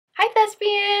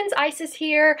Thespians! Isis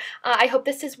here. I hope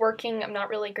this is working. I'm not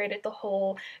really great at the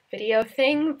whole video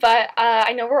thing, but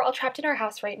I know we're all trapped in our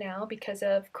house right now because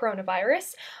of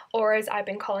coronavirus, or as I've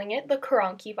been calling it, the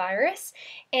Karanki virus.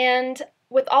 And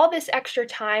with all this extra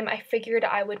time, I figured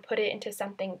I would put it into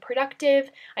something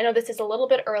productive. I know this is a little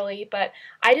bit early, but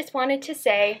I just wanted to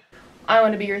say, I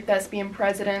want to be your Thespian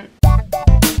president.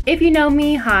 If you know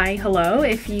me, hi, hello.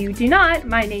 If you do not,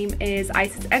 my name is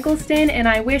Isis Eggleston, and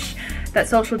I wish that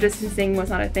social distancing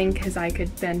was not a thing because I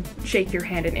could then shake your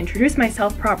hand and introduce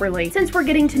myself properly. Since we're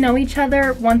getting to know each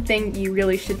other, one thing you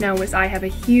really should know is I have a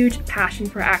huge passion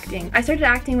for acting. I started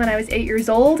acting when I was 8 years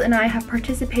old, and I have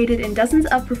participated in dozens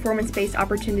of performance-based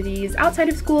opportunities outside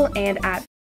of school and at.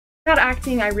 Without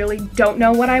acting, I really don't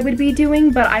know what I would be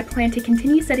doing, but I plan to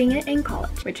continue studying it in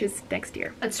college, which is next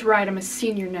year. That's right, I'm a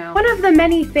senior now. One of the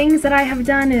many things that I have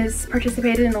done is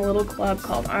participated in a little club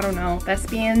called, I don't know,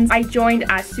 Thespians. I joined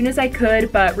as soon as I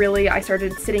could, but really I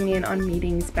started sitting in on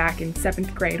meetings back in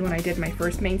 7th grade when I did my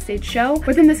first main stage show.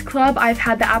 Within this club, I've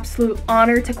had the absolute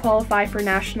honor to qualify for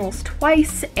nationals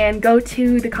twice and go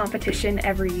to the competition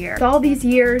every year. So all these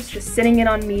years, just sitting in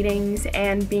on meetings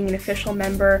and being an official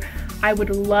member, I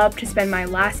would love to spend my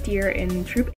last year in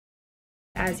troupe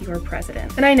as your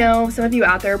president. And I know some of you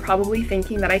out there are probably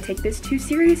thinking that I take this too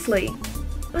seriously,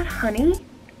 but honey,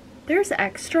 there's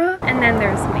extra, and then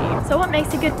there's me. So what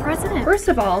makes a good president? First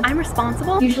of all, I'm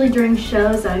responsible. Usually during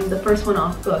shows, I'm the first one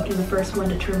off book and the first one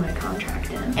to turn my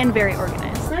contract in. And very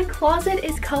organized. My closet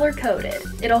is color-coded.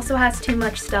 It also has too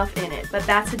much stuff in it, but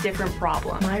that's a different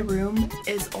problem. My room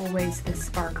is always this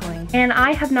sparkling. And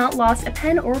I have not lost a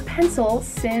pen or pencil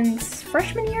since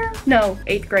freshman year? No,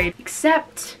 8th grade.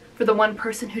 Except for the one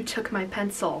person who took my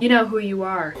pencil. You know who you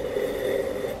are.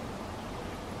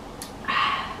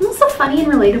 I'm also funny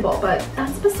and relatable, but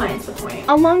that's besides the point.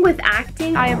 Along with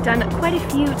acting, I have done quite a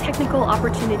few technical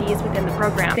opportunities within the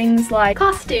program. Things like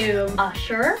costume,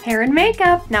 usher, hair and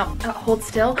makeup. Now, hold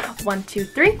still. 1, 2,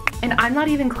 3. And I'm not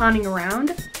even clowning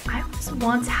around. I was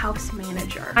once house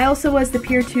manager. I also was the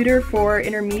peer tutor for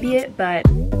intermediate, but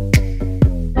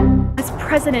as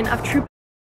president of troupe,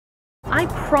 I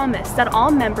promise that all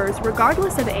members,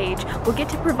 regardless of age, will get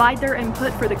to provide their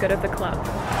input for the good of the club.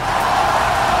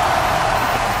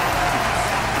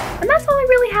 And that's all I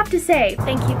really have to say.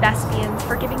 Thank you, Thespians,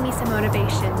 for giving me some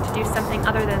motivation to do something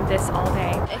other than this all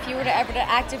day. If you were to ever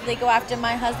actively go after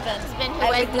my husband,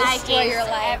 I would destroy your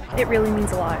life. It really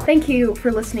means a lot. Thank you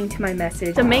for listening to my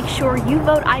message. So make sure you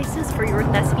vote Isis for your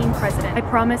Thespian president. I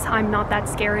promise I'm not that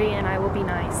scary and I will be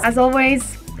nice. As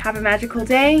always, have a magical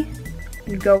day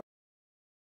and go.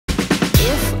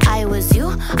 If I was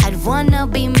you, I'd wanna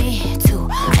be me too.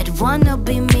 I'd wanna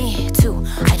be me too.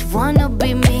 I'd wanna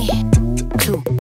be me too.